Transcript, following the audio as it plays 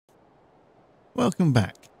Welcome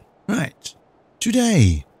back. Right,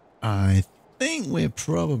 today I think we're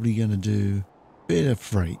probably going to do a bit of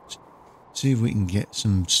freight. See if we can get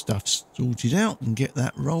some stuff sorted out and get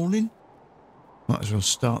that rolling. Might as well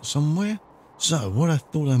start somewhere. So what I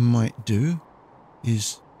thought I might do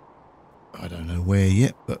is, I don't know where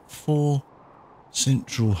yet, but 4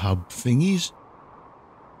 central hub thingies.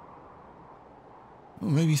 Or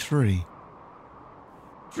maybe 3.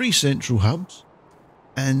 3 central hubs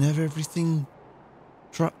and have everything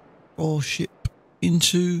truck or ship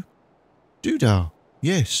into Doodah.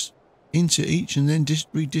 Yes, into each and then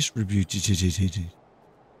redistributed it.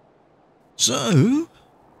 So,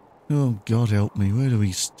 oh God help me, where do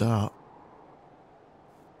we start?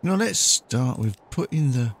 Now let's start with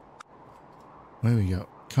putting the, where we go,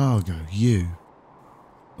 cargo, you.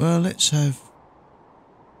 Well, let's have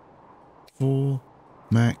 4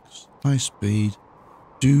 max, high speed,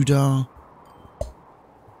 Doodah,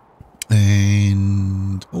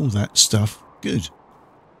 and all that stuff. Good.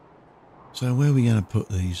 So where are we going to put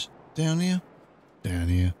these? Down here? Down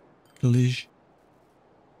here. Collision.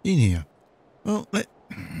 In here. Well,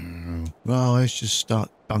 let's just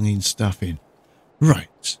start bunging stuff in.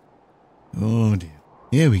 Right. Oh dear.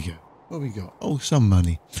 Here we go. What we got? Oh, some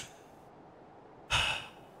money.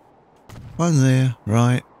 One there.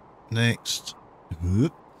 Right. Next.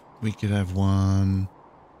 Whoop. We could have one.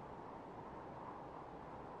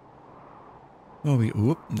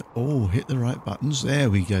 Oh, hit the right buttons. There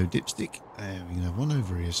we go, dipstick. There, we can have one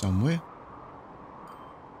over here somewhere.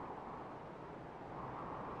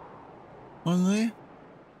 One there?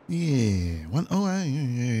 Yeah. One. Oh,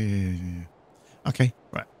 yeah. Okay,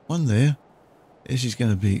 right. One there. This is going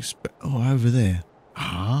to be... over there.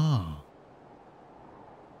 Ah.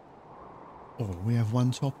 Oh, we have one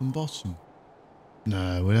top and bottom.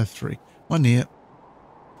 No, we'll have 3. One here.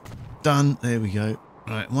 Done. There we go.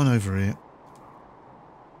 Right, one over here.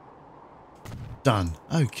 Done.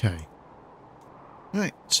 Okay.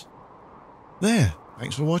 Right. There.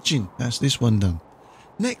 Thanks for watching. That's this one done.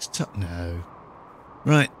 Next up. No.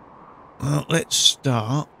 Right. Well, let's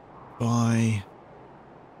start by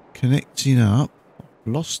connecting up.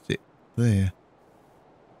 Lost it there.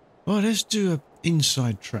 Well, let's do an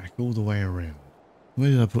inside track all the way around. Where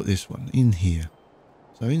did I put this one? In here.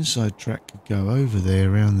 So inside track could go over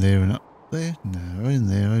there, around there and up there. No, in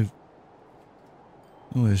there. Over.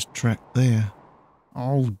 Oh, there's track there.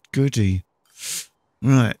 Oh, goody.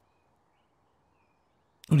 Right.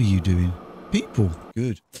 What are you doing? People.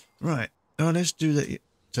 Good. Right. Oh, let's do that.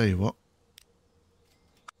 Tell you what.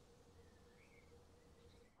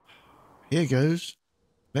 Here goes.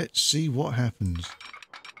 Let's see what happens.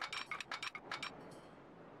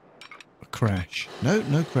 A crash. No,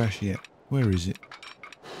 no crash yet. Where is it?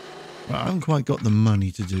 Well, I haven't quite got the money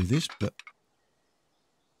to do this, but...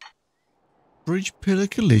 Bridge pillar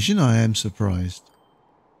collision? I am surprised.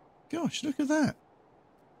 Gosh, look at that.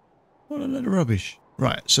 What a load of rubbish.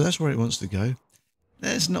 Right, so that's where it wants to go.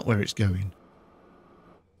 That's not where it's going.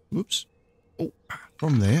 Whoops. Oh,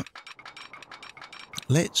 from there.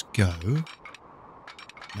 Let's go.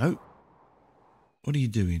 No. What are you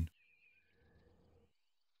doing?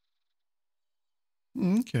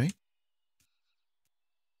 Okay.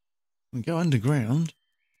 We go underground.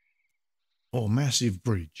 Or massive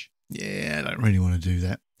bridge. Yeah, I don't really want to do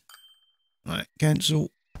that. Right,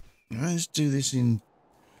 cancel. Let's do this in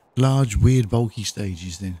large, weird, bulky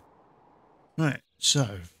stages then. Right,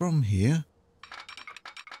 so from here,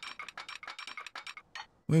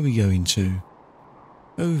 where are we going to?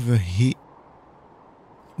 Over here.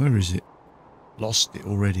 Where is it? Lost it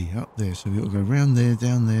already. Up there. So we've got to go round there,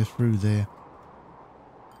 down there, through there.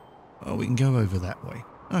 Oh, we can go over that way.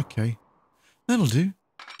 Okay. That'll do.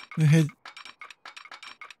 We'll head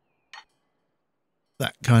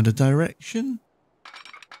that kind of direction.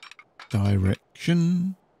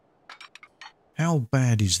 How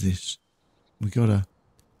bad is this? We got a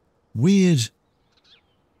weird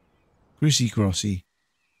grissy-crossy.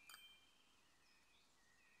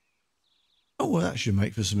 Oh, well, that should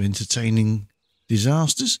make for some entertaining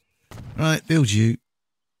disasters. Right, build you.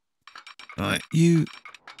 Right, you.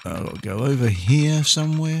 I've got to go over here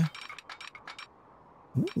somewhere.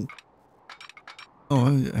 Ooh. Oh,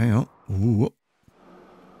 hang on. Ooh.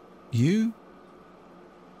 You.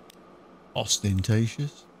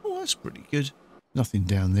 Ostentatious. Oh, that's pretty good. Nothing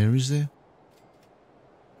down there, is there?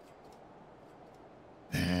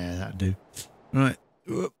 Nah, that'll do. Right.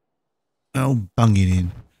 Oh, bung it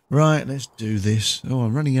in. Right, let's do this. Oh,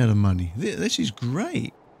 I'm running out of money. This is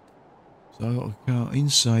great. So I've got to go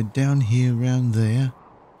inside, down here, round there.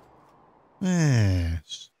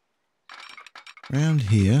 Yes. Round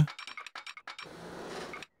here.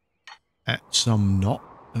 at some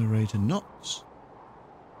rate of knots.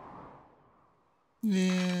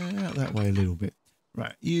 Yeah, out that way a little bit.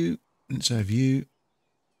 Right, you. Let's have you.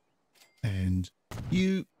 And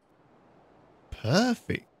you.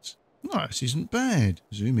 Perfect. No, this isn't bad.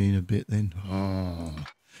 Zoom in a bit then. Oh.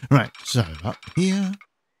 Right, so up here.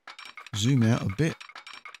 Zoom out a bit.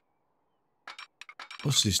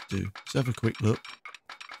 What's this do? Let's have a quick look.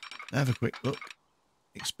 Have a quick look.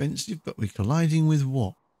 Expensive, but we're colliding with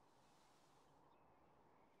what?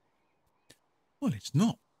 Well, it's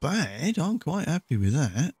not bad. I'm quite happy with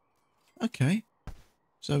that. Okay.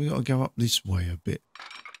 So we've got to go up this way a bit.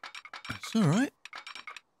 That's all right.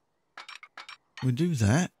 We'll do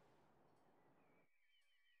that.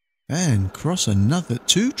 And cross another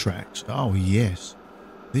 2 tracks. Oh, yes.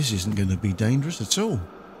 This isn't going to be dangerous at all.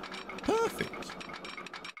 Perfect.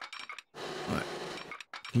 Right.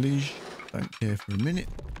 Please don't care for a minute.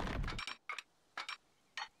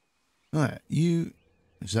 Right, you...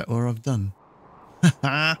 Is that what I've done?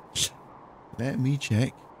 Let me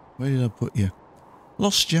check. Where did I put you?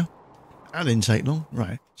 Lost you. That didn't take long.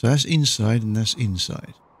 Right, so that's inside and that's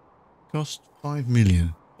inside. Cost 5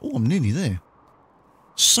 million. Oh, I'm nearly there.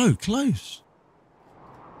 So close.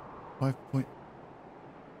 5 point...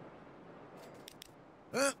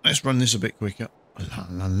 let's run this a bit quicker. La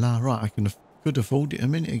la la. Right, I could afford it a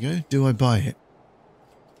minute ago. Do I buy it?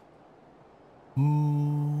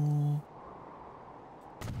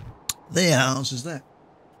 There answers that.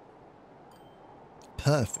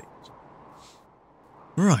 Perfect.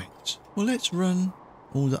 Right. Well, let's run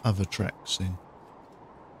all the other tracks then.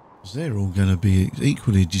 Because they're all going to be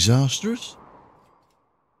equally disastrous.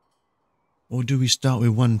 Or do we start with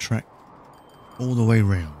one track all the way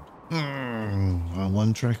round?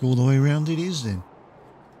 One track all the way round it is then.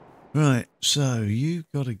 Right. So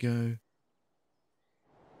you've got to go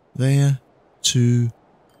there to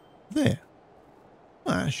there.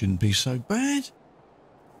 Well, that shouldn't be so bad.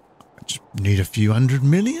 I just need a few 100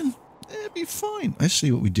 million. That'll be fine. Let's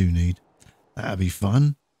see what we do need. That'll be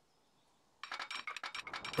fun.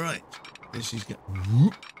 Right. This is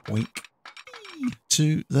wink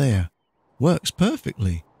to there. Works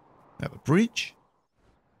perfectly. Have a bridge.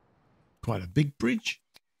 Quite a big bridge.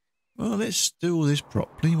 Well, let's do all this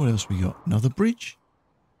properly. What else we got? Another bridge.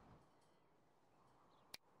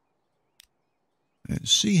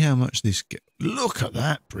 Let's see how much this gets. Look at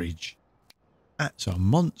that bridge. That's a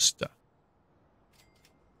monster.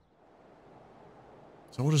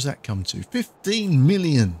 So what does that come to? 15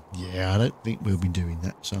 million. Yeah, I don't think we'll be doing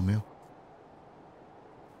that somehow.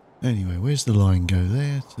 Anyway, where's the line go?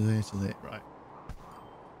 There to there to there. Right.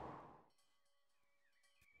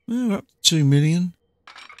 Well, we're up to 2 million.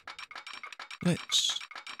 Let's...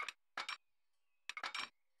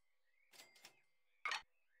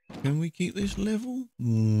 Can we keep this level?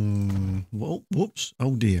 Well, whoops.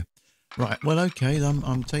 Oh dear. Right. Well, okay.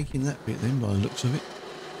 I'm taking that bit then by the looks of it.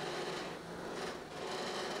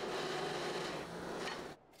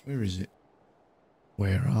 Where is it?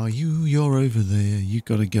 Where are you? You're over there. You've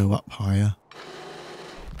got to go up higher.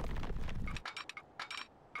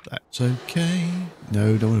 That's okay.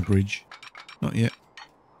 No, don't want a bridge. Not yet.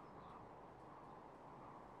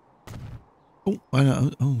 Oh, I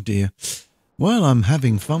know. Oh dear. Well, I'm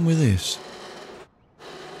having fun with this.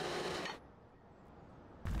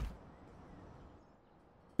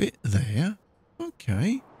 Bit there.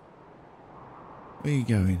 Okay. Where are you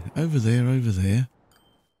going? Over there, over there.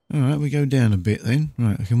 Alright, we go down a bit then.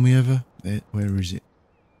 Right, can we have a... Where is it?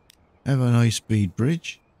 Have a high speed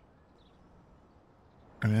bridge.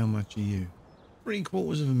 And how much are you?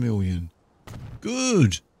 750,000.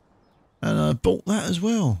 Good. And I bought that as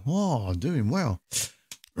well. Oh, doing well.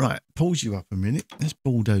 Right, pause you up a minute. Let's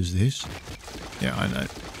bulldoze this. Yeah, I know.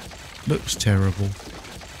 Looks terrible.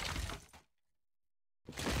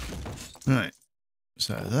 Right.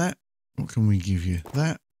 So that. What can we give you?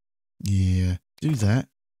 That. Yeah. Do that.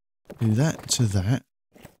 Do that to that.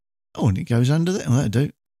 Oh, and it goes under there. Oh, that'll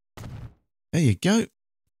do. There you go.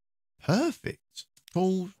 Perfect.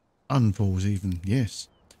 Pause. Unpause even. Yes.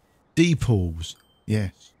 Depause.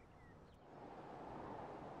 Yes.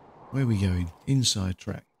 Where are we going? Inside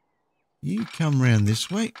track. You come round this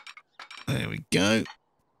way. There we go.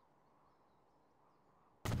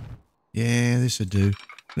 Yeah, this'll do.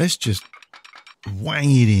 Let's just wang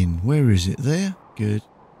it in. Where is it? There. Good.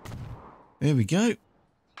 There we go.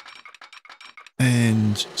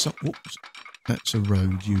 And so, whoops, that's a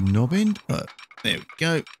road, you knob end. Right, there we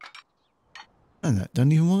go. And that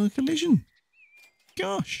doesn't even want a collision.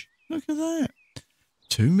 Gosh, look at that.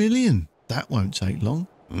 2 million. That won't take long.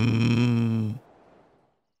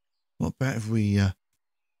 What about if we...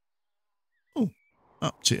 Oh,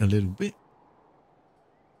 Upped it a little bit.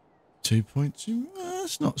 2.2.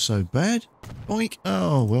 That's not so bad. Boink.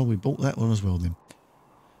 Oh, well, we bought that one as well then.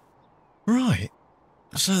 Right.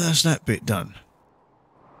 So that's that bit done.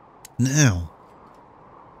 Now,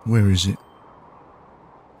 where is it?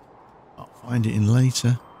 I'll find it in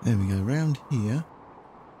later. There we go. Round here.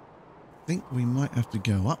 I think we might have to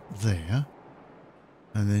go up there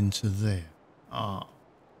and then to there. Ah.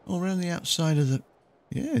 All around the outside of the...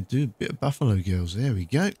 Yeah, do a bit of Buffalo Girls. There we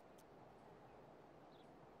go.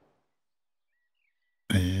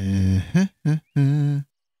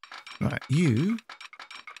 Right, you...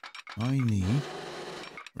 I need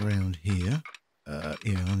around here.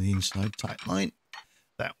 Yeah, on the inside, tight line.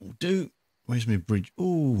 That will do. Where's my bridge?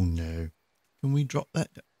 Oh, no. Can we drop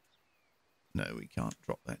that down? No, we can't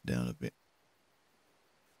drop that down a bit.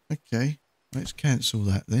 Okay, let's cancel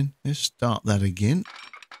that then. Let's start that again.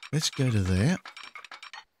 Let's go to there.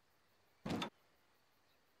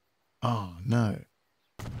 Oh, no.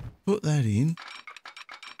 Put that in.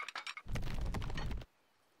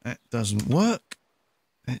 That doesn't work.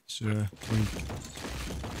 Let's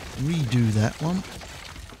redo that one.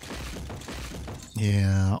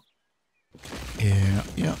 Yeah.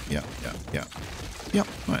 Yep,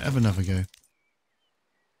 right, have another go.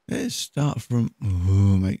 Let's start from,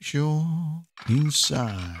 make sure,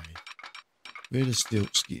 inside. Bit of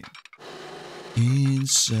stilt skin.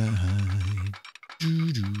 Inside.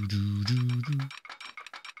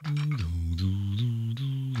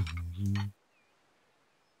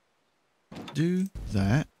 Do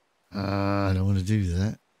that. I don't want to do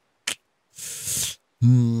that.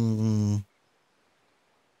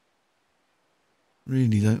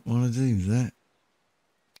 Really don't want to do that.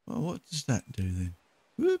 Well, what does that do then?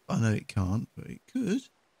 Whoop, I know it can't, but it could.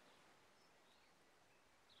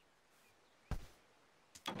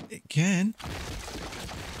 It can.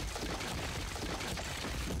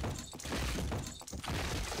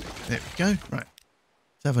 There we go. Right.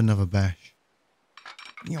 Let's have another bash.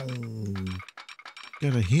 Go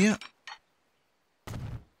to here.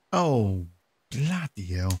 Oh, bloody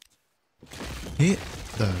hell. Hit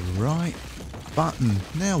the right button.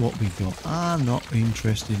 Now what we got? I'm not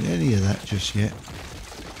interested in any of that just yet.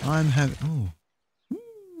 I'm having... Oh.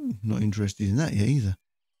 Not interested in that yet either.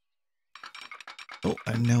 Oh,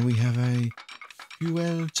 and now we have a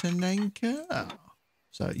fuel tanker.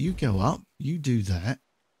 So you go up. You do that.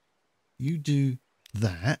 You do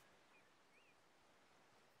that.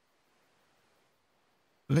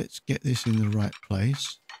 Let's get this in the right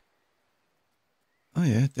place. Oh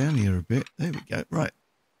yeah, down here a bit. There we go. Right.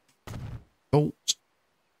 Bolt.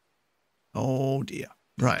 Oh dear.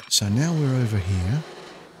 Right, so now we're over here.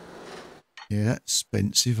 Yeah, that's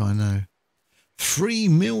expensive, I know. £3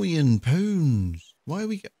 million. Why are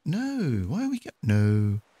we get... No. Why are we get...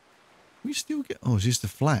 No. We still get... Oh, is this the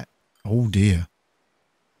flat? Oh dear.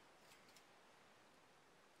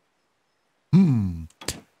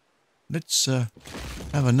 Let's have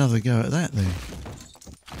another go at that then.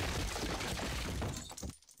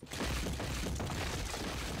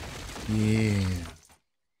 Yeah.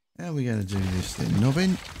 How are we going to do this then,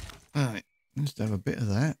 Nobbin? Alright, let's have a bit of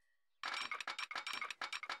that.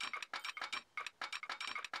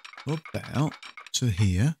 About to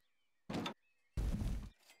here.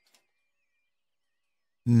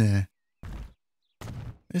 Nah.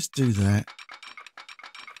 Let's do that.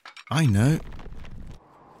 I know.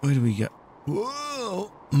 Where do we go?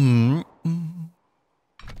 Whoa!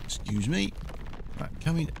 Excuse me. Right,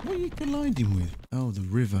 coming. What are you colliding with? Oh, the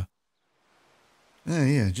river. Oh,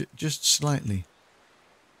 yeah, just slightly.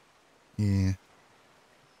 Yeah.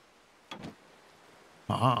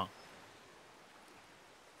 Ah.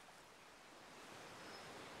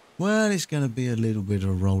 Well, it's going to be a little bit of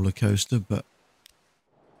a roller coaster, but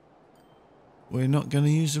we're not going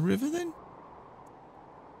to use the river then?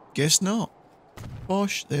 Guess not.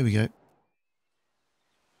 Bosh, there we go.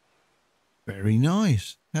 Very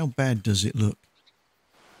nice. How bad does it look?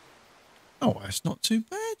 Oh, that's not too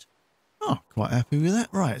bad. Oh, quite happy with that.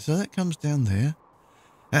 Right, so that comes down there.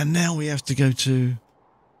 And now we have to go to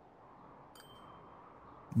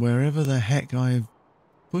wherever the heck I've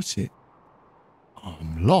put it.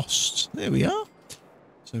 I'm lost. There we are.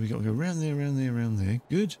 So we've got to go round there, round there, round there.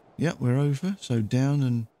 Good. Yep, we're over. So down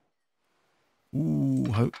and...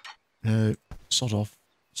 Ooh, hope. No, sod off.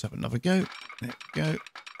 Let's have another go. There we go.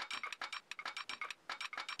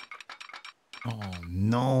 Oh,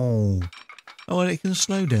 no. Oh, well, it can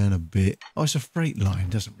slow down a bit. Oh, it's a freight line.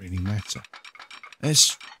 Doesn't really matter.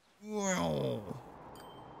 It's...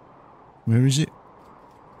 Where is it?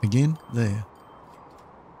 Again? There.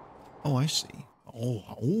 Oh, I see.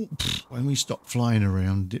 Oh, when we stop flying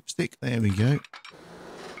around, dipstick. There we go.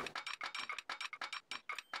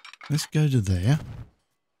 Let's go to there.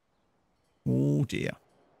 Oh dear.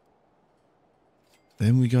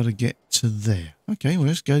 Then we got to get to there. Okay, well,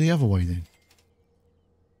 let's go the other way then.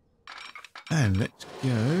 And let's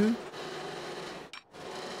go.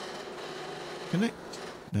 Connect.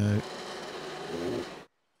 No.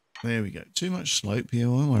 There we go. Too much slope here. I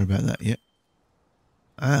won't worry about that yet.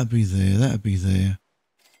 That'll be there. That'll be there.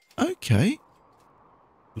 Okay.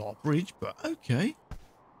 Not a bridge, but okay.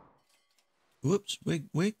 Whoops.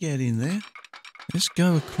 We're getting there. Let's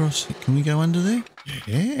go across it. Can we go under there?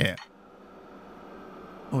 Yeah.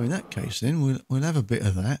 Oh, in that case then, we'll have a bit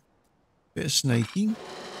of that. Bit of snaking.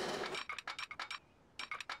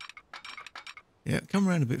 Yeah, come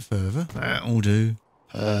around a bit further. That'll do.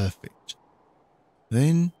 Perfect.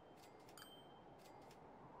 Then,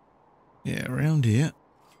 yeah, around here.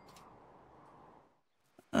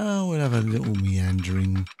 Oh, we'll have a little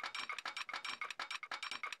meandering.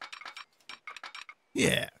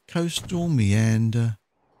 Yeah, coastal meander.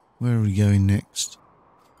 Where are we going next?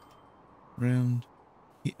 Round.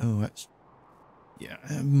 Oh, that's. Yeah,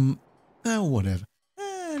 oh, whatever.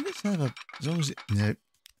 Let's have a. As long as it. No,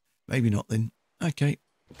 maybe not then. Okay.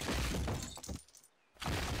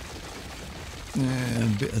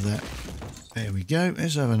 A bit of that. There we go.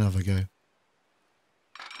 Let's have another go.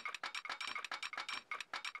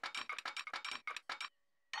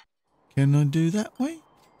 Can I do that way?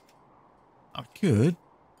 I could.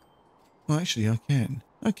 Well, actually, I can.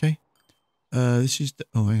 Okay. This is...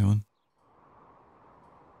 Oh, hang on.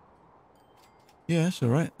 Yeah, that's all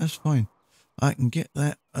right. That's fine. I can get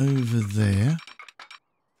that over there.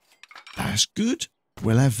 That's good.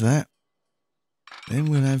 We'll have that. Then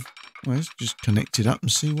we'll have... Well, let's just connect it up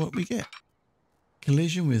and see what we get.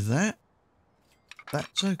 Collision with that.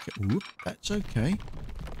 That's okay. Whoop, that's okay.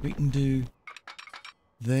 We can do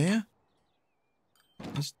there.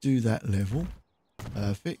 Let's do that level.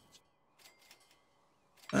 Perfect.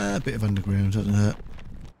 A bit of underground, doesn't hurt.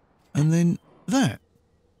 And then that.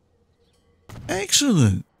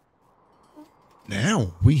 Excellent.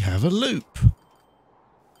 Now we have a loop.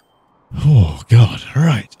 Oh, God.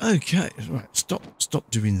 Right. Okay. Right.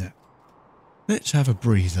 Stop doing that. Let's have a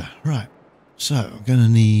breather. Right. So I'm going to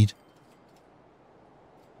need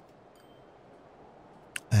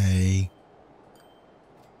a...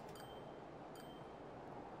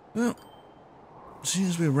 Well,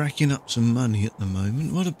 since we're racking up some money at the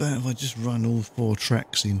moment, what about if I just run all 4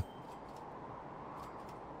 tracks in?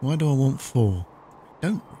 Why do I want 4?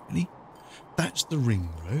 Don't really. That's the ring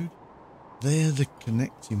road. They're the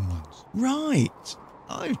connecting ones. Right.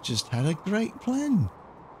 I've just had a great plan.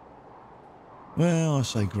 Well, I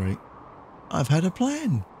say great. I've had a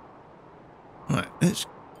plan. Right, let's...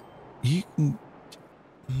 You can...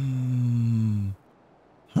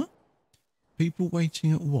 Huh? People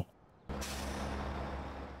waiting at what?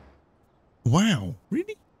 Wow,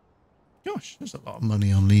 really? Gosh, that's a lot of money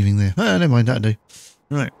I'm leaving there. Oh, never mind, that'll do.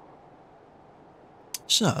 Right.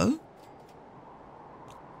 So,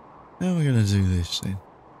 how are we going to do this then?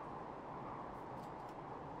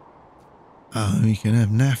 Oh, you can have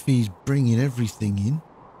Naffies bringing everything in.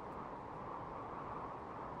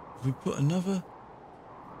 If we put another...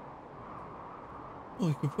 Oh,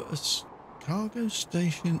 we could put a cargo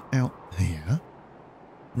station out here.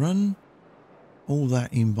 Run all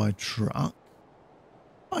that in by truck.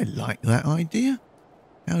 I like that idea.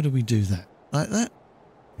 How do we do that? Like that?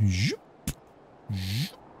 Yeah.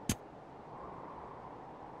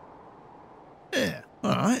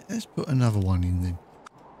 Alright, let's put another one in then.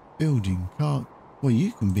 Building car. Well,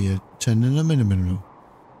 you can be a 10 and a minimum.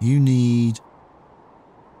 You need...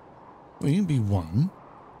 Well, you can be 1.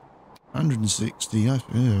 160. Yeah.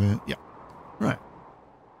 Right.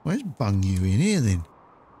 Well, let's bung you in here then.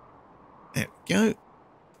 There we go.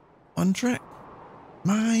 On track.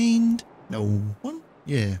 Mind. No one.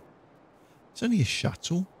 Yeah. It's only a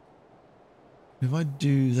shuttle. If I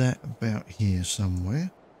do that about here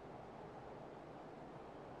somewhere.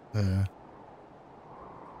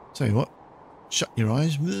 Tell you what. Shut your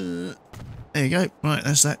eyes. There you go. Right,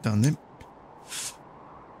 that's that done then.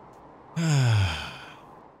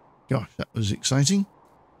 Gosh, that was exciting.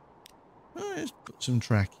 Right, let's put some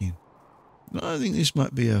track in. I think this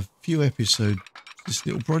might be a few episodes, this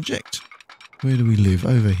little project. Where do we live?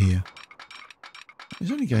 Over here.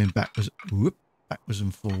 It's only going backwards, backwards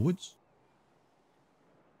and forwards.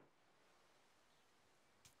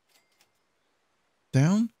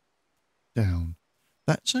 Down, down.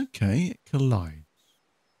 That's okay, it collides.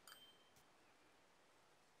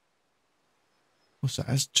 What's that?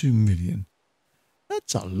 That's 2 million.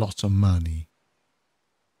 That's a lot of money.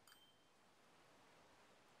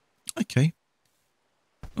 Okay.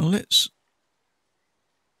 Well, let's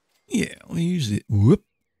Yeah, we use it. Whoop.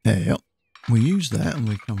 There. We use that and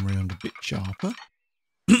we come around a bit sharper.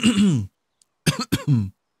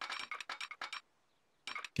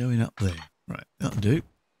 Going up there. Right, that'll do.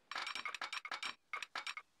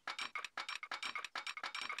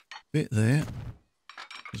 Bit there.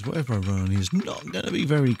 Because whatever I run on is not going to be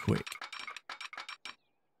very quick.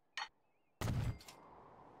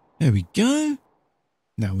 There we go.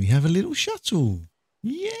 Now we have a little shuttle.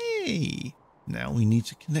 Yay! Now we need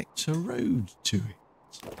to connect a road to it.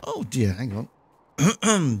 Oh dear, hang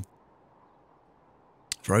on.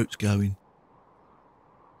 Throat's going.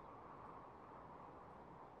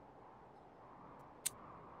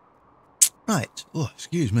 Right. Oh,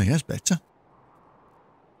 excuse me, that's better.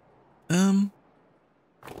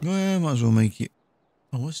 Well, might as well make it.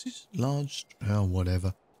 Oh, what's this? Large. Oh,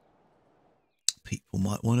 whatever. People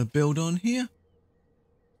might want to build on here.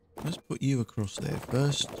 Let's put you across there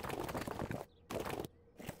first.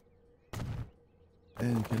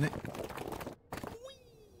 And connect.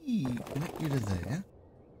 Whee! Connect you to there.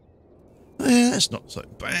 Oh, yeah, that's not so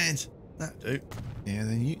bad. That'll do. Yeah,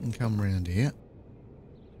 then you can come round here.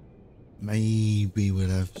 Maybe we'll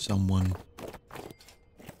have someone.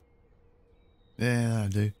 Yeah, that'll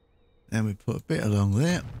do. Then we put a bit along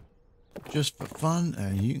there. Just for fun.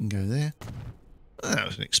 And you can go there. Well, that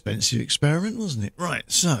was an expensive experiment, wasn't it? Right,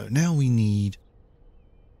 so now we need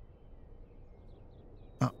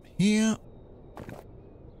up here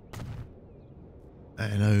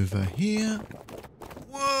and over here.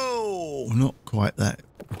 Whoa! Not quite that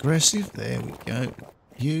aggressive. There we go.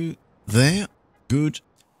 You there. Good.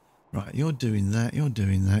 Right, you're doing that. You're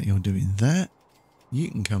doing that. You're doing that. You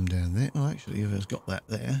can come down there. Oh, actually, if it's got that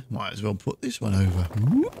there, might as well put this one over.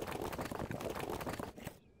 Whoop.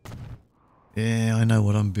 Yeah, I know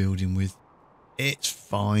what I'm building with. It's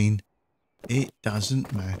fine. It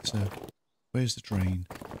doesn't matter. Where's the train?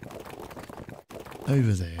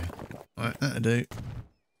 Over there. Right, that'll do.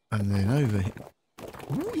 And then over here.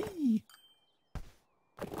 Whee!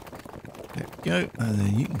 There we go. And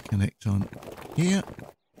then you can connect on here.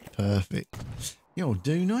 Perfect. You'll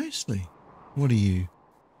do nicely. What are you?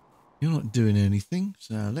 You're not doing anything,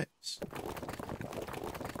 so let's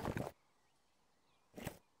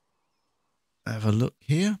have a look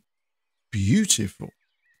here. Beautiful.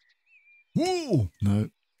 Whoa! No,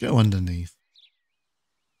 go underneath.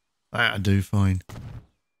 That'll do fine.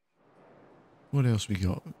 What else we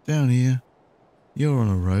got? Down here. You're on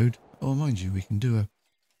a road. Oh, mind you, we can do a...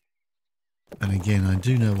 And again, I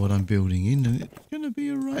do know what I'm building in, and it's going to be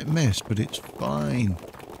a right mess, but it's fine.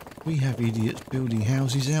 We have idiots building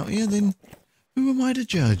houses out here, then who am I to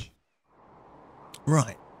judge?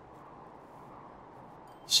 Right.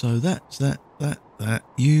 So that's that.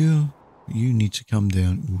 You need to come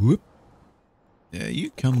down. Whoop. Yeah,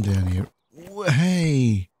 you come down here.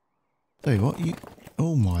 Hey. Tell you what, you...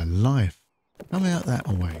 Oh, my life. Come out that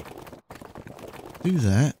way. Do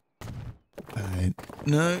that. And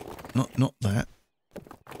no, not that.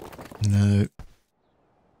 No.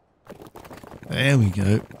 There we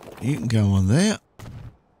go. You can go on there.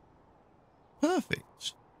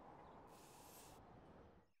 Perfect.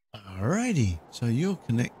 Alrighty. So you're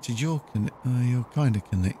connected. You're kind of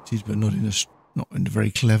connected, but not in a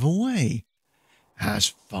very clever way.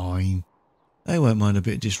 That's fine. They won't mind a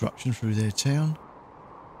bit of disruption through their town.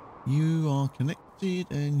 You are connected,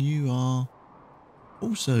 and you are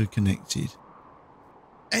also connected.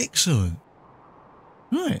 Excellent.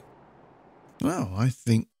 Right. Well, I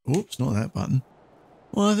think... Oops, not that button.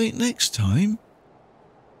 Well, I think next time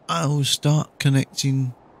I'll start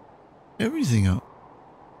connecting everything up.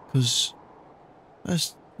 Because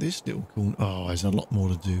that's this little corner. Oh, there's a lot more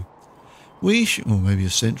to do. We should... Well, maybe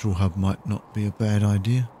a central hub might not be a bad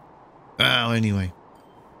idea. Oh, anyway.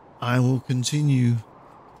 I will continue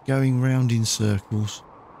going round in circles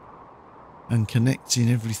and connecting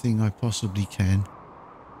everything I possibly can.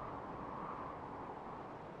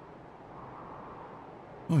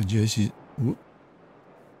 Mind you,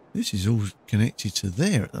 this is all connected to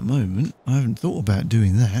there at the moment. I haven't thought about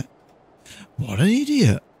doing that. What an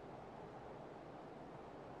idiot.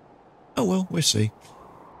 Oh well, we'll see.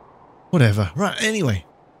 Whatever. Right, anyway.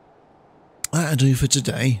 That'll do for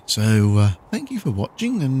today. So, thank you for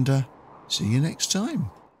watching and see you next time.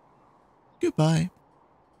 Goodbye.